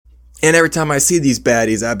And every time I see these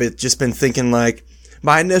baddies, I've just been thinking like,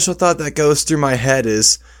 my initial thought that goes through my head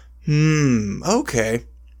is, okay.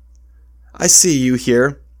 I see you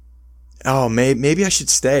here. Oh, maybe I should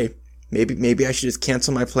stay. Maybe I should just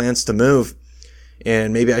cancel my plans to move.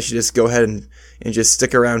 And maybe I should just go ahead and just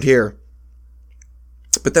stick around here.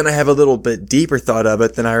 But then I have a little bit deeper thought of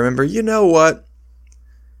it. Then I remember, you know what?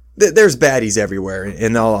 There's baddies everywhere,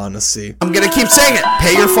 in all honesty. I'm gonna keep saying it.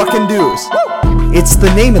 Pay your fucking dues. It's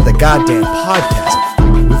the name of the goddamn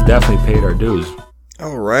podcast. We've definitely paid our dues.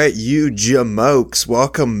 Alright, you jamokes.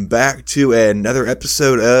 Welcome back to another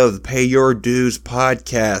episode of the Pay Your Dues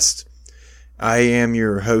podcast. I am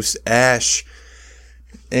your host, Ash.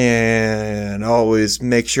 And always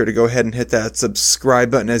make sure to go ahead and hit that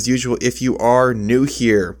subscribe button as usual if you are new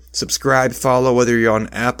here. Subscribe, follow, whether you're on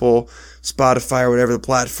Apple, Spotify, or whatever the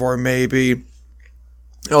platform may be.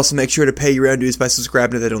 And also make sure to pay your own dues by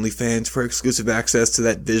subscribing to that OnlyFans for exclusive access to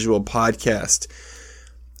that visual podcast.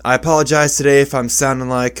 I apologize today if I'm sounding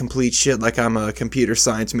like complete shit, like I'm a computer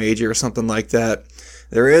science major or something like that.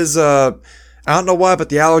 There is, I don't know why, but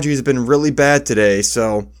the allergies have been really bad today,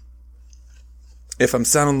 so if I'm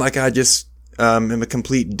sounding like I just am a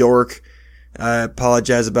complete dork, I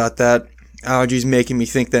apologize about that. Allergies making me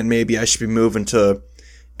think that maybe I should be moving to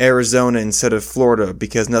Arizona instead of Florida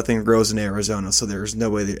because nothing grows in Arizona, so there's no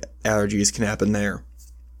way the allergies can happen there.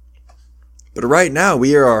 But right now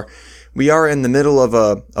we are in the middle of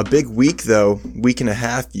a big week, though, week and a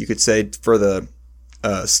half, you could say, for the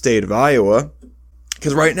state of Iowa,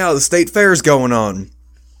 because right now the state fair is going on.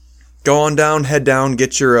 Go on down, head down,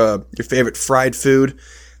 get your favorite fried food.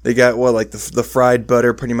 They got, the fried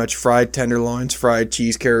butter, pretty much fried tenderloins, fried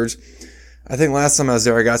cheese curds. I think last time I was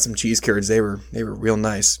there, I got some cheese curds. They were real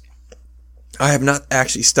nice. I have not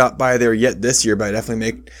actually stopped by there yet this year, but I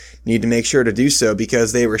definitely need to make sure to do so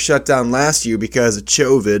because they were shut down last year because of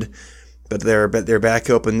COVID, but they're back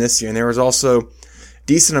open this year. And there was also a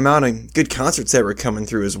decent amount of good concerts that were coming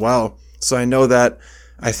through as well. So I know that.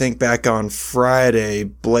 I think back on Friday,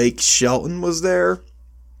 Blake Shelton was there,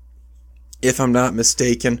 if I'm not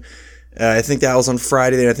mistaken. I think that was on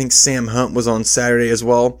Friday, and I think Sam Hunt was on Saturday as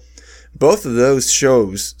well. Both of those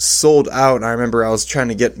shows sold out, and I remember I was trying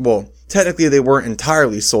to get, technically they weren't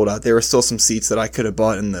entirely sold out. There were still some seats that I could have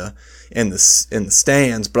bought in the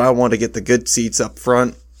stands, but I wanted to get the good seats up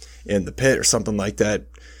front in the pit or something like that.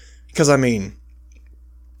 Because,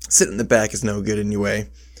 sitting in the back is no good anyway.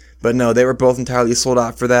 But no, they were both entirely sold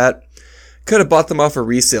out for that. Could have bought them off a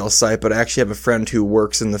resale site, but I actually have a friend who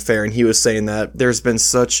works in the fair, and he was saying that there's been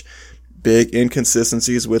such big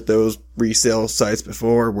inconsistencies with those resale sites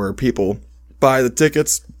before, where people buy the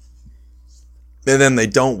tickets, and then they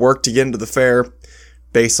don't work to get into the fair,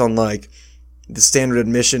 based on, the standard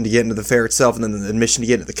admission to get into the fair itself, and then the admission to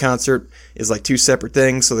get into the concert is, two separate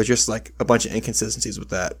things, so there's just, a bunch of inconsistencies with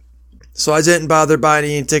that. So I didn't bother buying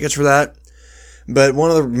any tickets for that. But one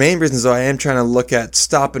of the main reasons I am trying to look at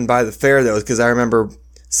stopping by the fair, though, is because I remember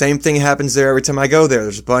same thing happens there every time I go there.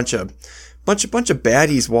 There's a bunch of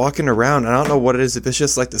baddies walking around. I don't know what it is, if it's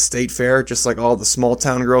just like the state fair, just like all the small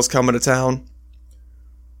town girls coming to town,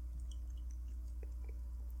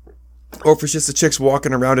 or if it's just the chicks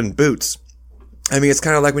walking around in boots. It's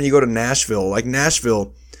kind of like when you go to Nashville. Like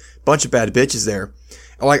Nashville, bunch of bad bitches there.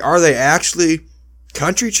 Are they actually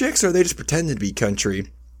country chicks, or are they just pretending to be country?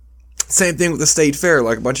 Same thing with the state fair,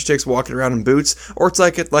 a bunch of chicks walking around in boots, or it's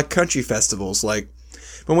at country festivals,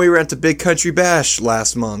 when we went to Big Country Bash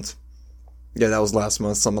last month. Yeah, that was last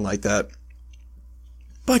month, something like that.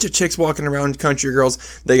 Bunch of chicks walking around, country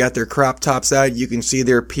girls. They got their crop tops out. You can see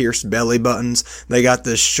their pierced belly buttons. They got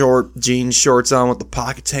the short jean shorts on with the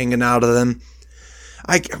pockets hanging out of them.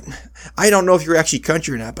 I don't know if you're actually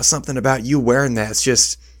country or not, but something about you wearing that, it's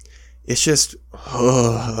just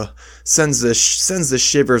sends the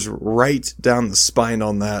shivers right down the spine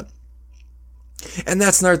on that. And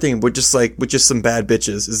that's another thing with just some bad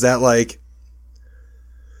bitches, is that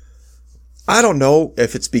I don't know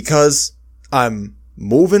if it's because I'm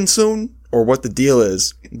moving soon or what the deal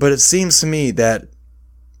is, but it seems to me that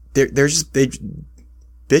bitches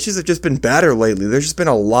have just been badder lately. There's just been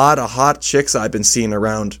a lot of hot chicks I've been seeing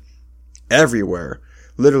around everywhere.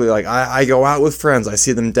 Literally, I go out with friends, I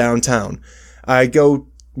see them downtown. I go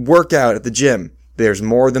work out at the gym, there's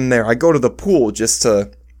more of them there. I go to the pool just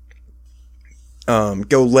to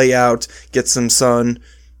go lay out, get some sun,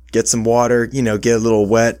 get some water, get a little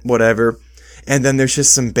wet, whatever. And then there's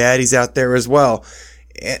just some baddies out there as well.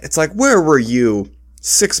 It's where were you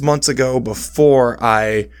 6 months ago before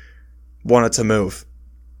I wanted to move?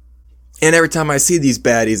 And every time I see these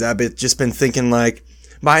baddies, I've just been thinking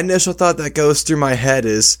my initial thought that goes through my head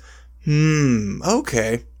is,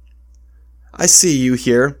 okay. I see you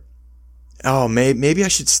here. Oh, maybe I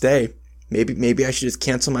should stay. Maybe I should just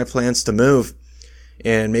cancel my plans to move.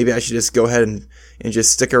 And maybe I should just go ahead and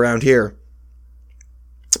just stick around here.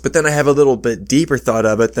 But then I have a little bit deeper thought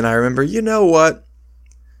of it. Then I remember, you know what?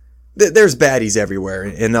 There's baddies everywhere,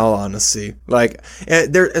 in all honesty. Like,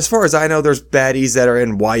 as far as I know, there's baddies that are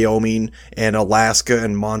in Wyoming and Alaska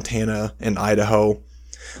and Montana and Idaho,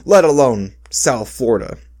 let alone South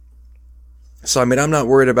Florida. So, I mean, I'm not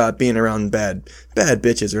worried about being around bad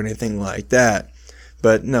bitches or anything like that.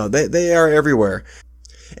 But no, they are everywhere.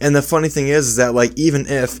 And the funny thing is that, like, even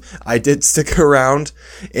if I did stick around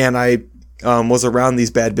and I was around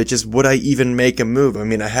these bad bitches, would I even make a move? I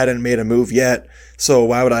mean, I hadn't made a move yet, so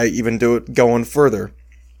why would I even do it going further?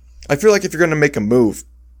 I feel like if you're going to make a move,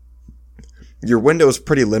 your window is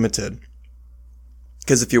pretty limited.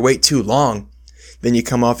 Because if you wait too long, then you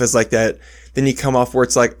come off as like that, then you come off where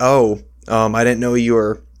it's like, oh, I didn't know you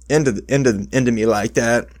were into me like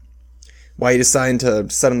that. Why are you deciding to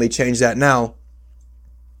suddenly change that now?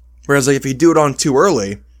 Whereas like if you do it on too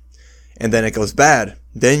early, and then it goes bad,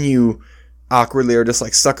 then you awkwardly are just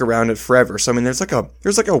like stuck around it forever. So I mean, there's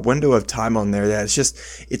like a window of time on there that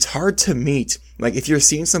it's hard to meet. Like if you're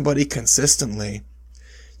seeing somebody consistently,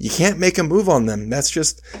 you can't make a move on them.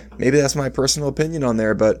 Maybe that's my personal opinion on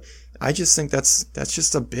there, but I just think that's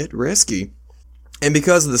just a bit risky. And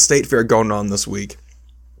because of the state fair going on this week,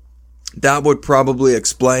 that would probably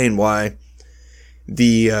explain why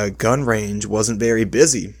the gun range wasn't very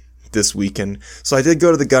busy this weekend. So I did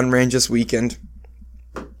go to the gun range this weekend.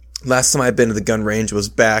 Last time I'd been to the gun range was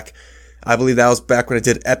back, I believe that was back when I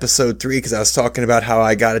did episode 3, because I was talking about how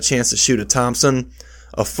I got a chance to shoot a Thompson,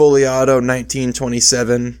 a fully auto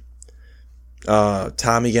 1927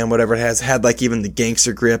 Tommy gun, whatever it has. Had like even the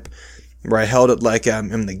gangster grip, where I held it like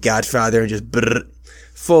I'm the Godfather and just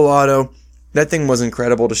full auto. That thing was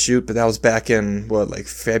incredible to shoot, but that was back in, like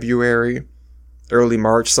February, early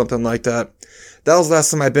March, something like that. That was the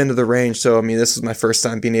last time I'd been to the range, so I mean, this was my first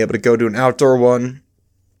time being able to go to an outdoor one.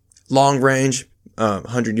 Long range,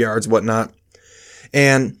 100 yards, whatnot.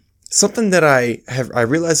 And something that I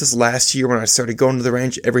realized this last year when I started going to the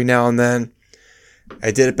range every now and then.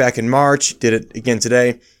 I did it back in March, did it again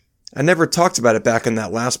today. I never talked about it back in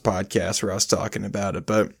that last podcast where I was talking about it,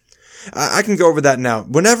 but I can go over that now.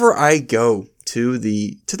 Whenever I go to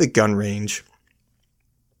the gun range,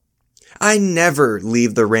 I never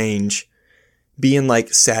leave the range being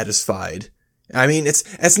like satisfied. I mean,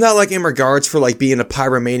 it's not like in regards for like being a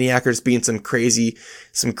pyromaniac or just being some crazy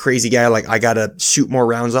guy like I gotta shoot more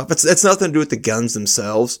rounds off. It's nothing to do with the guns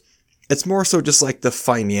themselves. It's more so just like the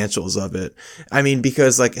financials of it. I mean,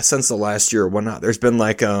 because like since the last year or whatnot, there's been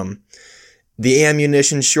like the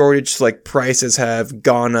ammunition shortage, like prices have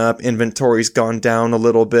gone up, inventory's gone down a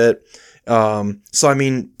little bit. So I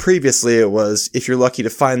mean, previously it was if you're lucky to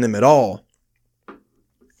find them at all,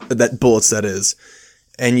 that bullets that is.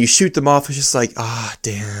 And you shoot them off, it's just like,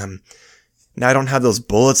 damn. Now I don't have those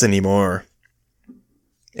bullets anymore.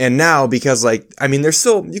 And now, because like, I mean,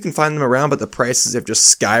 you can find them around, but the prices have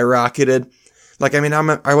just skyrocketed. Like, I mean,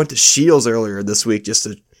 I went to Shields earlier this week,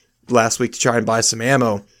 last week to try and buy some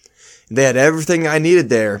ammo. They had everything I needed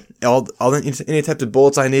there. Any type of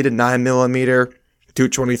bullets I needed, 9mm,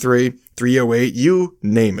 223, 308, you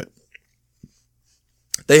name it.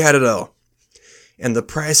 They had it all. And the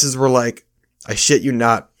prices were like, I shit you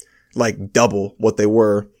not, like double what they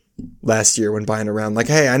were last year when buying around. Like,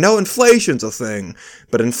 hey, I know inflation's a thing,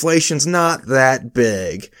 but inflation's not that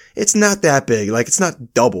big. It's not that big. Like, it's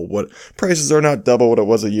not double prices are not double what it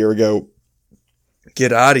was a year ago.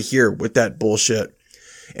 Get out of here with that bullshit.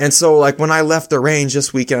 And so, like, when I left the range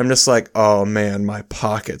this weekend, I'm just like, oh man, my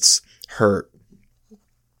pockets hurt.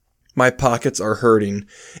 My pockets are hurting.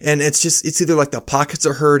 And it's either like the pockets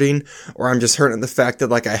are hurting or I'm just hurting the fact that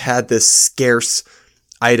like I had this scarce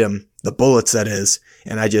item, the bullets that is,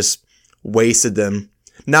 and I just wasted them.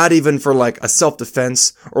 Not even for like a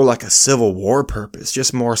self-defense or like a Civil War purpose,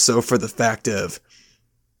 just more so for the fact of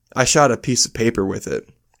I shot a piece of paper with it.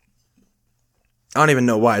 I don't even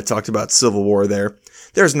know why I talked about Civil War there.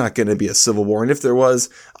 There's not going to be a Civil War, and if there was,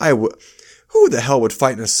 who the hell would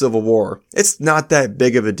fight in a civil war? It's not that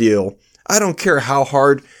big of a deal. I don't care how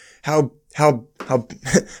hard, how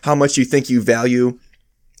much you think you value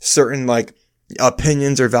certain like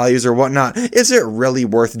opinions or values or whatnot. Is it really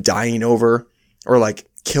worth dying over or like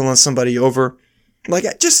killing somebody over?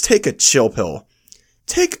 Like, just take a chill pill.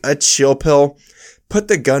 Take a chill pill, put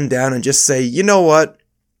the gun down and just say, you know what?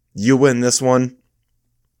 You win this one.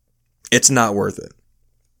 It's not worth it.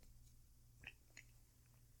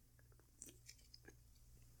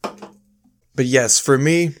 But yes, for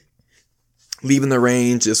me, leaving the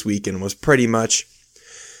range this weekend was pretty much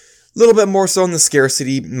a little bit more so in the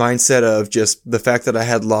scarcity mindset of just the fact that I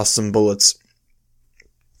had lost some bullets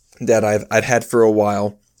that I'd had for a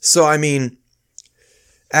while. So, I mean,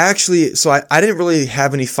 actually, I didn't really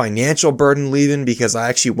have any financial burden leaving because I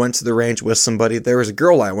actually went to the range with somebody. There was a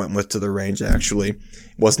girl I went with to the range, actually. It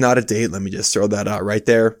was not a date. Let me just throw that out right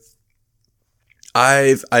there.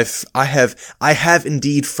 I have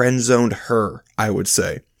indeed friend zoned her, I would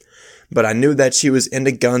say. But I knew that she was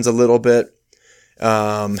into guns a little bit.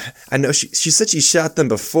 I know she said she shot them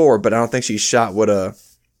before, but I don't think she shot what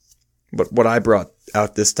I brought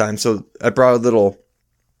out this time. So I brought a little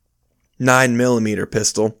 9mm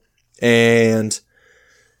pistol, and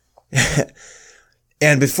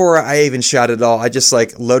before I even shot it all, I just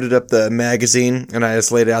like loaded up the magazine and I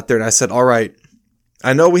just laid it out there and I said, all right,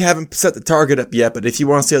 I know we haven't set the target up yet, but if you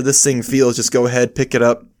want to see how this thing feels, just go ahead, pick it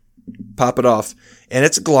up, pop it off. And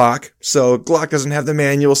it's a Glock, so Glock doesn't have the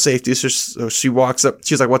manual safety, so she walks up,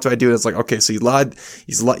 she's like, what do I do? And it's like, okay, so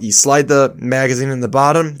you slide the magazine in the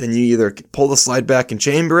bottom, then you either pull the slide back and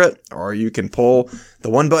chamber it, or you can pull the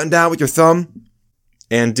one button down with your thumb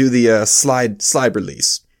and do the slide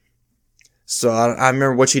release. So I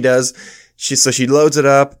remember what she does. She loads it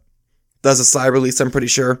up, does a slide release, I'm pretty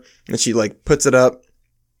sure, and she like puts it up,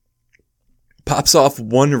 pops off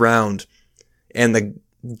one round, and the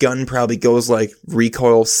gun probably goes like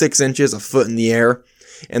recoil 6 inches, a foot in the air.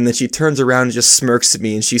 And then she turns around and just smirks at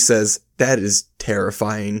me and she says, that is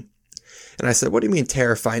terrifying. And I said, what do you mean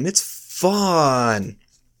terrifying? It's fun.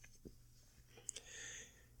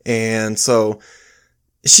 And so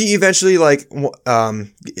she eventually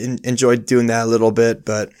enjoyed doing that a little bit,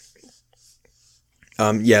 but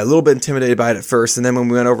a little bit intimidated by it at first. And then when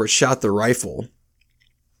we went over and shot the rifle,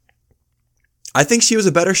 I think she was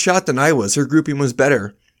a better shot than I was. Her grouping was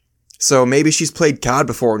better. So maybe she's played COD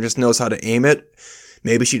before and just knows how to aim it.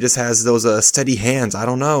 Maybe she just has those steady hands. I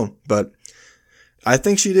don't know. But I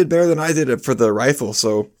think she did better than I did it for the rifle.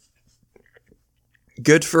 So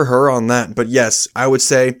good for her on that. But yes, I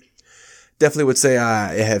definitely would say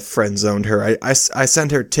I have friend zoned her. I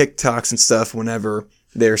send her TikToks and stuff whenever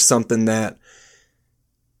there's something that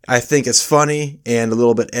I think is funny and a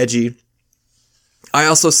little bit edgy. I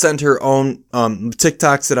also send her own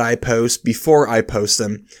TikToks that I post before I post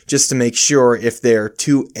them, just to make sure if they're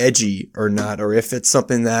too edgy or not, or if it's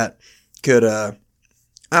something that could,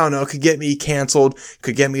 could get me canceled,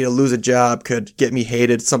 could get me to lose a job, could get me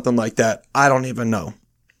hated, something like that. I don't even know.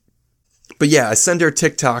 But yeah, I send her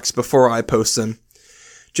TikToks before I post them,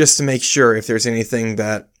 just to make sure if there's anything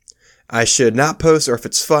that I should not post, or if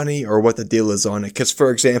it's funny, or what the deal is on it. Because,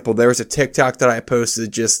 for example, there was a TikTok that I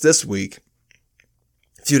posted just this week,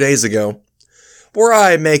 a few days ago, where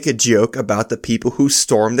I make a joke about the people who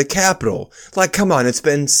stormed the Capitol. Like, come on, it's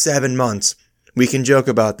been 7 months. We can joke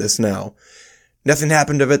about this now. Nothing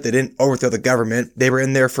happened of it. They didn't overthrow the government. They were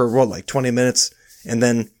in there for, 20 minutes, and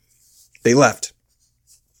then they left.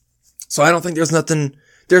 So I don't think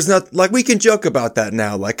we can joke about that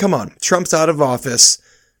now. Like, come on, Trump's out of office.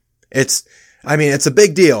 It's a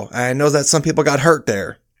big deal. I know that some people got hurt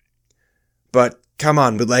there. But come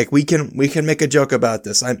on, we can make a joke about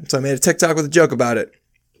this. So I made a TikTok with a joke about it.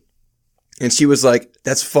 And she was like,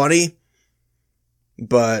 that's funny,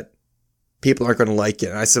 but people aren't going to like it.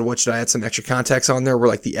 And I said, what, should I add some extra context on there where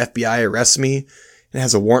like the FBI arrests me and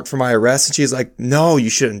has a warrant for my arrest? And she's like, no, you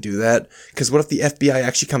shouldn't do that. Because what if the FBI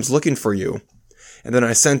actually comes looking for you? And then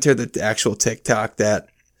I sent her the actual TikTok that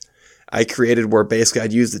I created where basically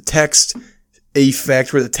I'd use the text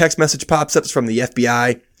effect where the text message pops up from the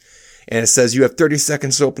FBI. And it says, you have 30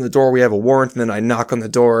 seconds to open the door. We have a warrant. And then I knock on the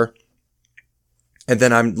door. And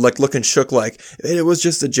then I'm like looking shook like, it was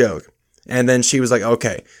just a joke. And then she was like,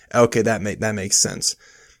 okay, that makes sense.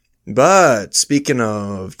 But speaking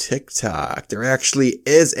of TikTok, there actually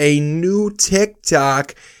is a new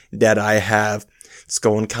TikTok that I have. It's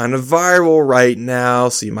going kind of viral right now.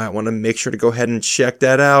 So you might want to make sure to go ahead and check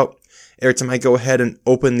that out. Every time I go ahead and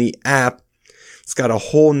open the app, it's got a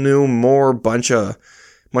whole new bunch of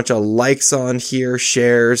likes on here,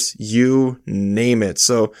 shares, you name it.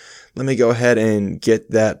 So let me go ahead and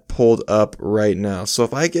get that pulled up right now. So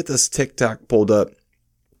if I get this TikTok pulled up,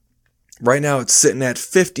 right now it's sitting at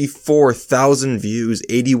 54,000 views,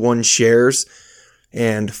 81 shares,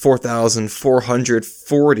 and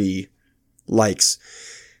 4,440 likes.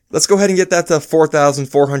 Let's go ahead and get that to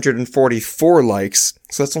 4,444 likes.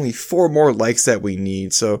 So that's only 4 more likes that we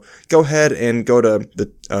need. So go ahead and go to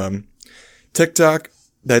the TikTok.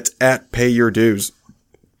 That's at Pay Your Dues.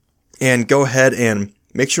 And go ahead and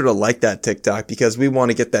make sure to like that TikTok because we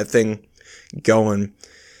want to get that thing going.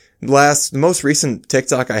 The most recent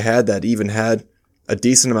TikTok I had that even had a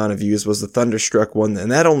decent amount of views was the Thunderstruck one,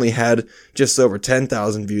 and that only had just over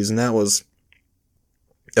 10,000 views, and that was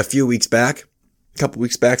a couple weeks back,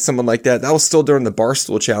 something like that. That was still during the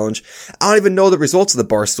Barstool Challenge. I don't even know the results of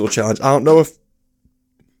the Barstool Challenge. I don't know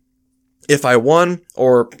if I won,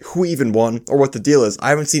 or who even won, or what the deal is. I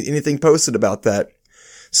haven't seen anything posted about that.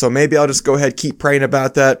 So maybe I'll just go ahead, keep praying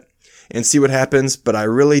about that, and see what happens, but I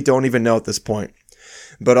really don't even know at this point.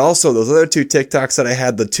 But also, those other 2 TikToks that I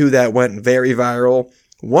had, the 2 that went very viral,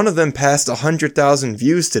 one of them passed 100,000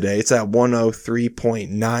 views today. It's at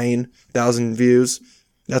 103.9 thousand views.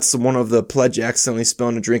 That's the one of the pledge accidentally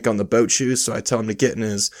spilling a drink on the boat shoes, so I tell him to get in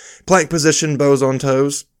his plank position, bows and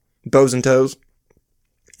toes.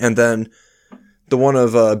 And then the one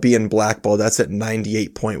of being blackballed, that's at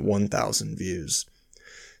 98.1 thousand views.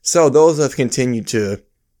 So those have continued to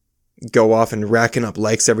go off and racking up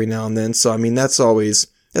likes every now and then. So, I mean, that's always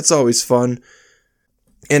fun.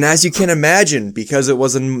 And as you can imagine, because it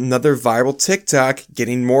was another viral TikTok,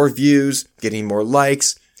 getting more views, getting more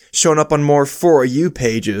likes, showing up on more For You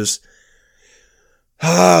pages.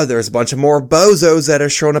 There's a bunch of more bozos that are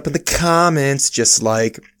showing up in the comments, just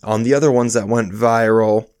like on the other ones that went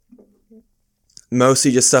viral.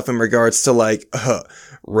 Mostly just stuff in regards to like,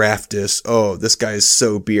 Raftus. Oh, this guy is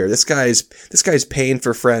so beer. This guy's paying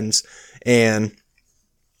for friends. And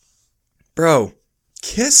bro,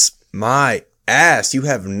 kiss my ass. You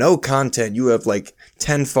have no content. You have like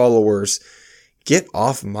 10 followers. Get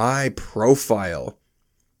off my profile.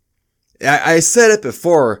 I said it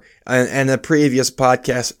before in a previous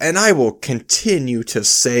podcast, and I will continue to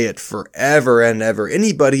say it forever and ever.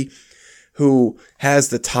 Anybody who has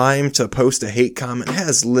the time to post a hate comment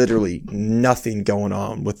has literally nothing going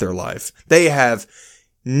on with their life. They have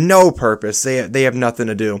no purpose. They have nothing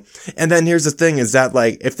to do. And then here's the thing is that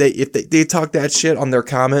like, if they talk that shit on their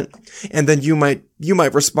comment, and then you might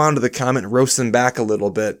respond to the comment and roast them back a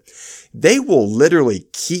little bit, they will literally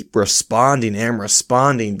keep responding and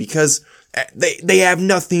responding because they have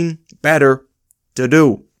nothing better to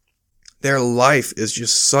do. Their life is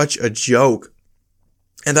just such a joke.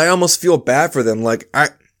 And I almost feel bad for them. If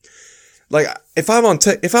I'm on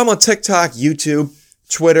TikTok, YouTube,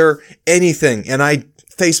 Twitter, anything, and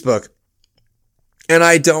Facebook, and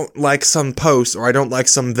I don't like some post or I don't like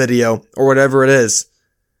some video or whatever it is,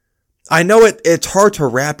 I know it's hard to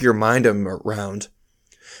wrap your mind around,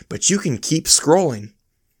 but you can keep scrolling.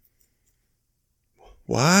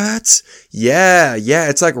 What? Yeah,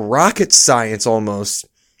 it's like rocket science almost.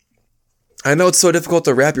 I know it's so difficult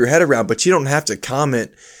to wrap your head around, but you don't have to comment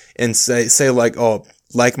and say like, oh,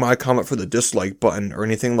 like my comment for the dislike button or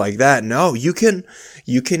anything like that. No, you can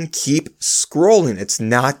keep scrolling. It's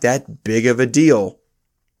not that big of a deal.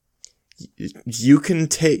 You can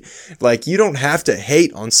you don't have to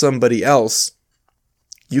hate on somebody else.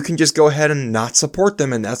 You can just go ahead and not support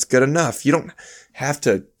them, and that's good enough. You don't have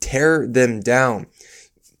to tear them down.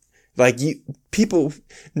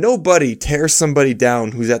 Nobody tears somebody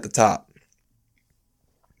down who's at the top.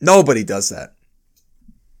 Nobody does that.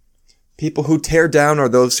 People who tear down are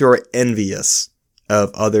those who are envious of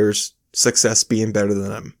others' success being better than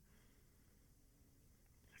them.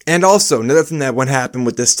 And also, another thing that happened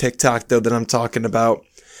with this TikTok, though, that I'm talking about,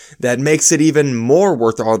 that makes it even more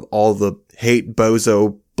worth all the hate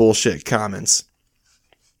bozo bullshit comments.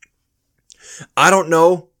 I don't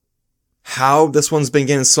know how this one's been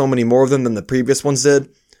getting so many more of them than the previous ones did.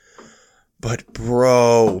 But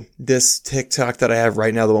bro, this TikTok that I have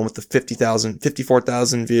right now, the one with the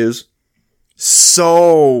 54,000 views,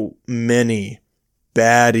 so many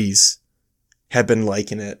baddies have been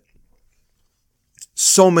liking it.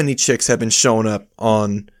 So many chicks have been showing up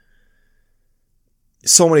on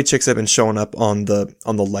the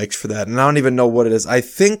likes for that. And I don't even know what it is. I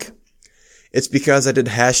think it's because I did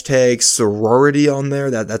hashtag sorority on there.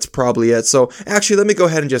 That's probably it. So actually, let me go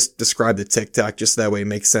ahead and just describe the TikTok just that way it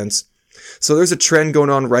makes sense. So there's a trend going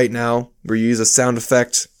on right now where you use a sound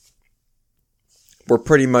effect where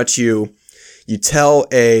pretty much you tell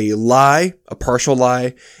a lie, a partial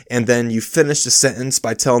lie, and then you finish the sentence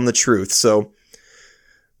by telling the truth. So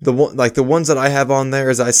the ones that I have on there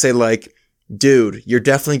is I say like, dude, you're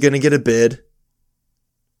definitely going to get a bid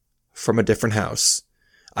from a different house.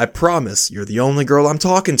 I promise you're the only girl I'm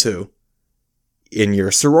talking to in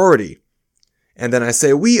your sorority. And then I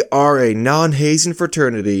say, we are a non-hazing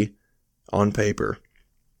fraternity on paper.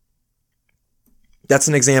 That's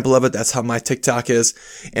an example of it. That's how my TikTok is.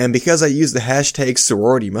 And because I use the hashtag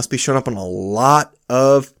sorority, must be showing up on a lot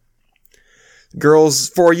of girls'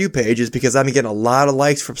 For You pages because I've been getting a lot of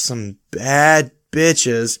likes from some bad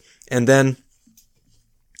bitches. And then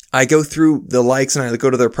I go through the likes and I go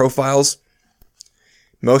to their profiles.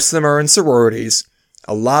 Most of them are in sororities.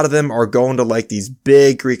 A lot of them are going to like these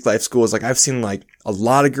big Greek life schools. Like I've seen like a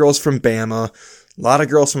lot of girls from Bama, a lot of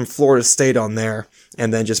girls from Florida State on there,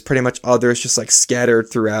 and then just pretty much others just like scattered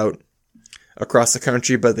throughout across the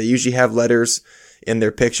country, but they usually have letters in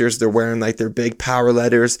their pictures. They're wearing like their big power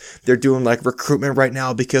letters. They're doing like recruitment right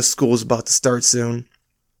now because school's about to start soon.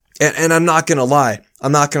 And I'm not gonna lie.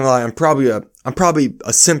 I'm probably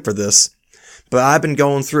a simp for this, but I've been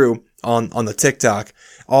going through on the TikTok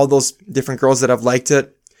all those different girls that have liked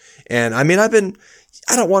it. And I mean, I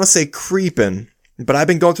don't want to say creeping, but I've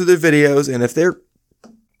been going through their videos, and if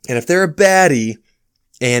they're a baddie,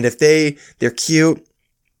 and if they're cute,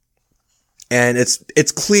 and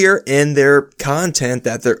it's clear in their content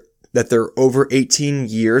that they're over 18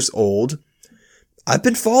 years old, I've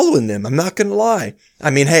been following them. I'm not gonna lie.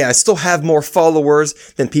 I mean, hey, I still have more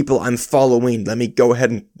followers than people I'm following. Let me go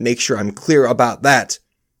ahead and make sure I'm clear about that.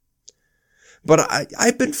 But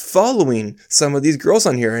I've been following some of these girls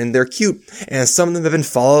on here, and they're cute, and some of them have been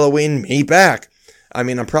following me back. I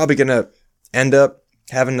mean, I'm probably gonna end up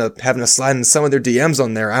having to slide in some of their DMs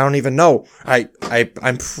on there. I don't even know.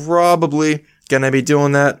 I'm probably gonna be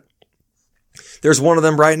doing that. There's one of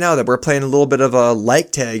them right now that we're playing a little bit of a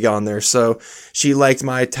like tag on there. So she liked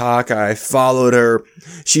my talk. I followed her.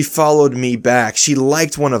 She followed me back. She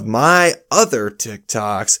liked one of my other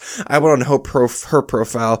TikToks. I went on her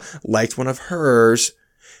profile, liked one of hers.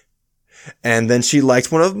 And then she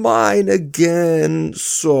liked one of mine again.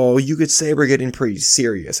 So you could say we're getting pretty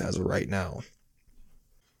serious as of right now.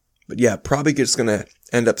 But yeah, probably just gonna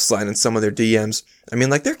end up sliding some of their DMs. I mean,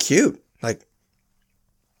 like, they're cute. Like,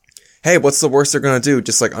 hey, what's the worst they're gonna do?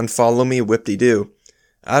 Just like unfollow me, whip-de-doo.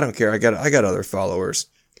 I don't care. I got other followers.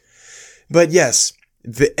 But yes,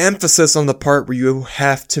 the emphasis on the part where you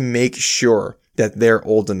have to make sure that they're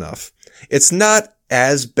old enough. It's not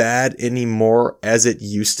as bad anymore as it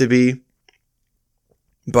used to be.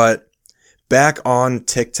 But back on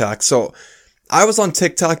TikTok. So I was on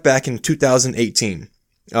TikTok back in 2018.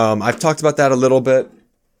 I've talked about that a little bit.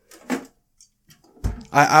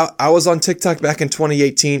 I was on TikTok back in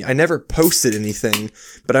 2018. I never posted anything,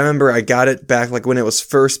 but I remember I got it back like when it was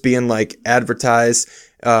first being like advertised.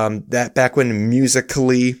 That back when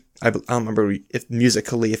Musical.ly, I don't remember if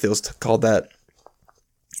Musical.ly, if it was called that,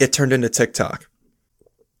 it turned into TikTok.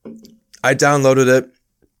 I downloaded it,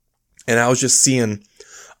 and I was just seeing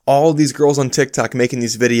all these girls on TikTok making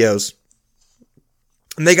these videos,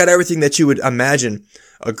 and they got everything that you would imagine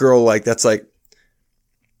a girl like that's like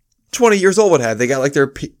 20 years old would have. They got like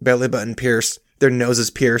their belly button pierced, their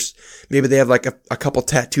noses pierced. Maybe they have like a couple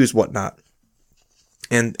tattoos, whatnot.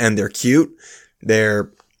 And they're cute.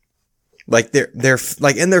 They're like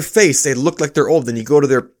in their face, they look like they're old. Then you go to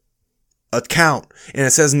their account and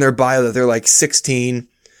it says in their bio that they're like 16,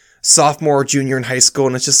 sophomore or junior in high school.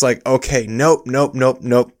 And it's just like, okay, nope. Let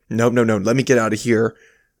me get out of here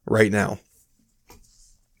right now.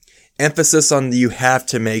 Emphasis on you have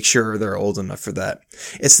to make sure they're old enough for that.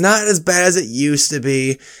 It's not as bad as it used to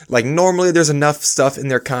be. Like normally there's enough stuff in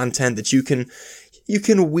their content that you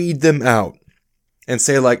can weed them out and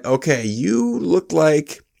say like, okay, you look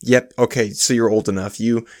like, yep, okay, so you're old enough.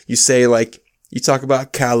 You say like, you talk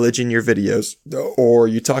about college in your videos, or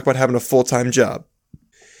you talk about having a full-time job.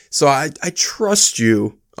 So I trust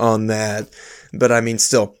you on that, but I mean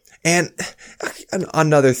still. And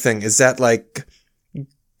another thing is that like,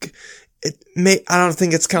 I don't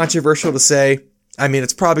think it's controversial to say, I mean,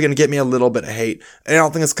 it's probably going to get me a little bit of hate. I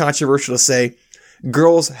don't think it's controversial to say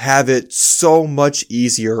girls have it so much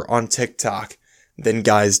easier on TikTok than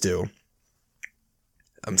guys do.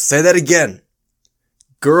 I'm say that again.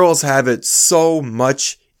 Girls have it so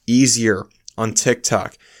much easier on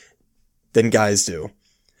TikTok than guys do.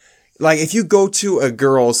 Like, if you go to a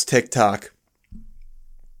girl's TikTok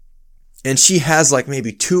and she has like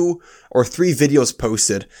maybe 2 or 3 videos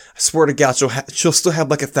posted, I swear to God, she'll still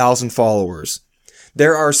have like 1,000 followers.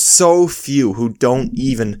 There are so few who don't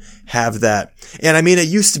even have that. And I mean, it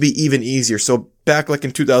used to be even easier. So back like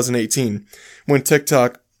in 2018, when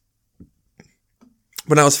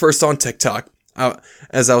I was first on TikTok,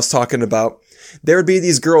 as I was talking about, there would be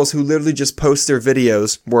these girls who literally just post their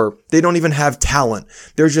videos where they don't even have talent.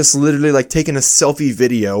 They're just literally like taking a selfie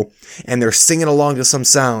video and they're singing along to some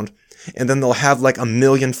sound. And then they'll have like 1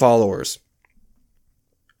 million followers.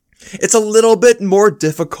 It's a little bit more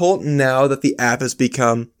difficult now that the app has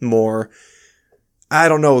become more, I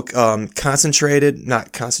don't know,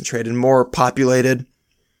 more populated.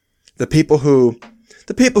 The people who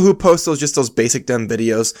post those basic dumb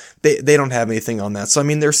videos, they don't have anything on that. So I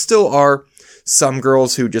mean, there still are some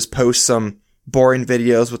girls who just post some boring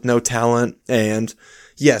videos with no talent, and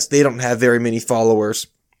yes, they don't have very many followers,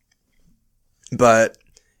 but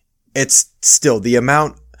it's still the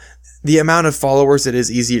amount of followers it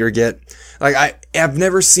is easier to get. Like, I've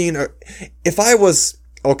never seen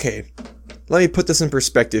okay, let me put this in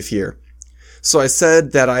perspective here. So I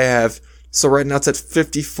said that so right now it's at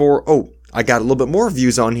 54, I got a little bit more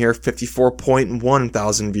views on here, 54.1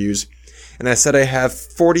 thousand views. And I said I have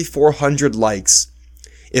 4,400 likes.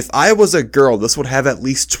 If I was a girl, this would have at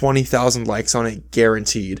least 20,000 likes on it,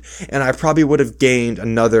 guaranteed. And I probably would have gained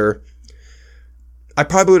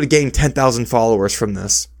 10,000 followers from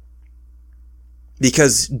this.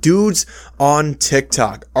 Because dudes on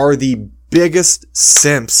TikTok are the biggest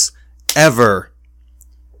simps ever.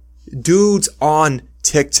 Dudes on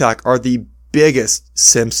TikTok are the biggest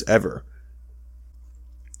simps ever.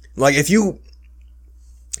 Like, if you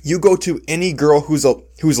go to any girl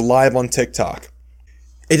who's live on TikTok,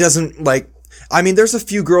 it doesn't, there's a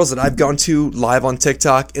few girls that I've gone to live on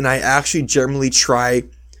TikTok, and I actually generally try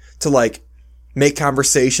to, make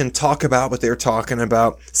conversation, talk about what they're talking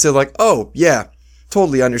about. So, oh, yeah,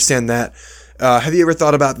 totally understand that. Have you ever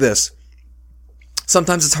thought about this?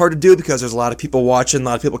 Sometimes it's hard to do because there's a lot of people watching, a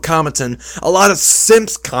lot of people commenting, a lot of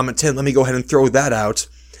simps commenting. Let me go ahead and throw that out.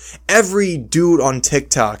 Every dude on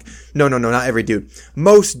TikTok, no, not every dude.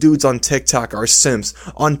 Most dudes on TikTok are simps.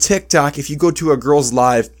 On TikTok, if you go to a girl's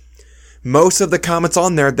live, most of the comments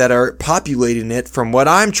on there that are populating it, from what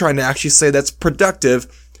I'm trying to actually say that's productive,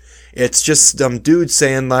 it's just some dudes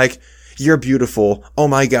saying you're beautiful. Oh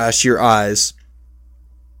my gosh, your eyes.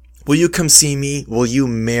 Will you come see me? Will you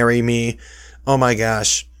marry me? Oh my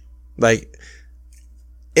gosh. It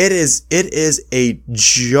is a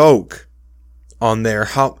joke on there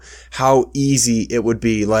how easy it would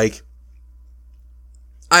be.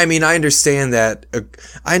 I understand that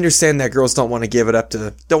girls don't want to give it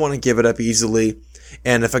up easily,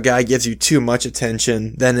 and if a guy gives you too much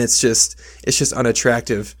attention, then it's just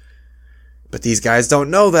unattractive. But these guys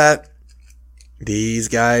don't know that.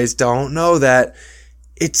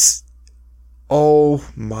 It's, oh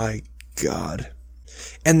my God.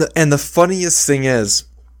 And the funniest thing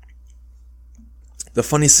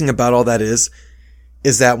about all that is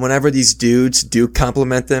that whenever these dudes do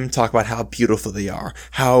compliment them, talk about how beautiful they are,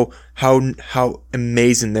 how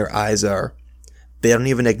amazing their eyes are, they don't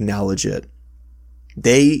even acknowledge it.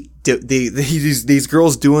 These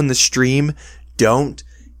girls doing the stream don't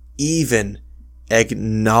even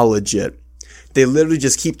acknowledge it. They literally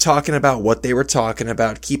just keep talking about what they were talking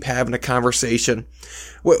about, keep having a conversation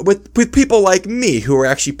with people like me who are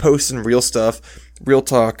actually posting real stuff, real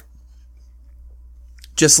talk.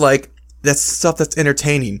 Just that's stuff that's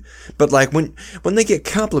entertaining. But when they get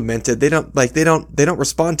complimented, they don't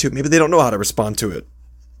respond to it. Maybe they don't know how to respond to it.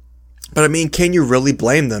 But can you really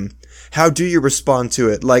blame them? How do you respond to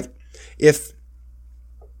it? If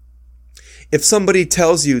somebody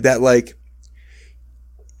tells you that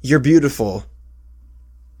you're beautiful,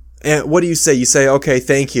 and what do you say? You say, okay,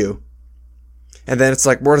 thank you. And then it's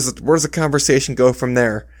where does the conversation go from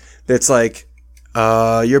there? It's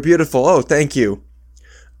you're beautiful. Oh, thank you.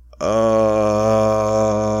 Do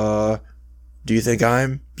you think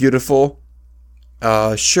I'm beautiful?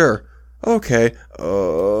 Sure. Okay.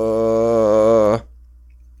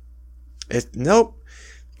 Nope.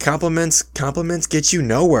 Compliments get you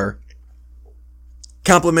nowhere.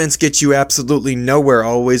 Compliments get you absolutely nowhere.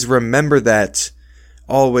 Always remember that.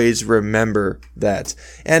 And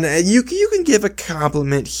you can give a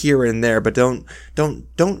compliment here and there, but don't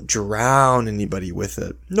drown anybody with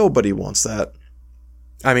it. Nobody wants that.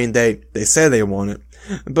 They say they want it,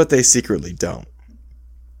 but they secretly don't.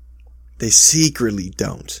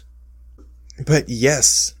 But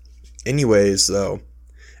yes. Anyways, though,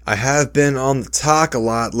 I have been on the talk a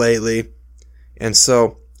lot lately, and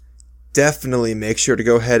so definitely make sure to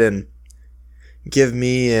go ahead and give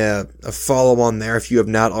me a follow on there if you have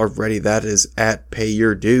not already. That is at Pay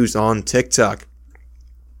Your Dues on TikTok.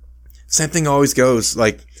 Same thing always goes.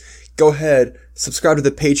 Go ahead, subscribe to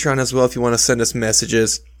the Patreon as well if you want to send us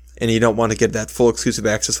messages and you don't want to get that full exclusive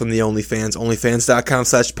access from the OnlyFans.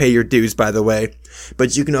 OnlyFans.com/payyourdues, by the way.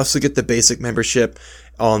 But you can also get the basic membership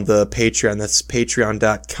on the Patreon. That's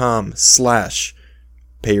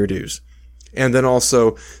patreon.com/payyourdues. And then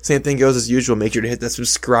also, same thing goes as usual. Make sure to hit that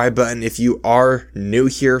subscribe button. If you are new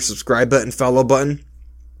here, subscribe button, follow button.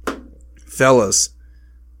 Fellas,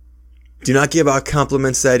 do not give out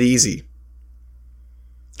compliments that easy.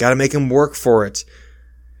 Gotta make them work for it.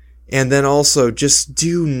 And then also, just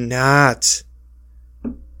do not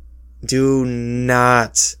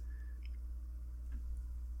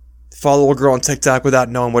follow a girl on TikTok without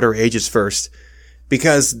knowing what her age is first.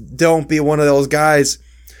 Because don't be one of those guys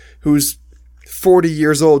who's 40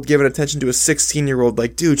 years old giving attention to a 16-year-old.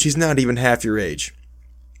 Like, dude, she's not even half your age.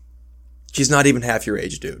 She's not even half your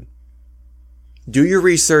age, dude. Do your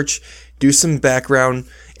research, do some background,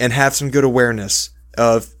 and have some good awareness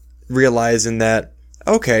of realizing that,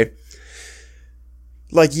 okay,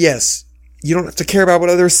 like, yes, you don't have to care about what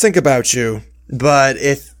others think about you, but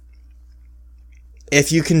if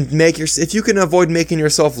you can avoid making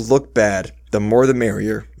yourself look bad, the more the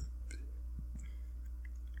merrier.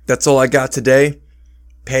 That's all I got today.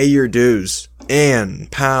 Pay your dues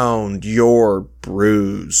and pound your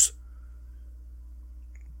brews.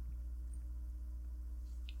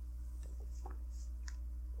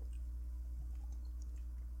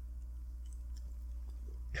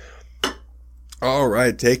 All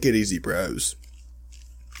right, take it easy, bros.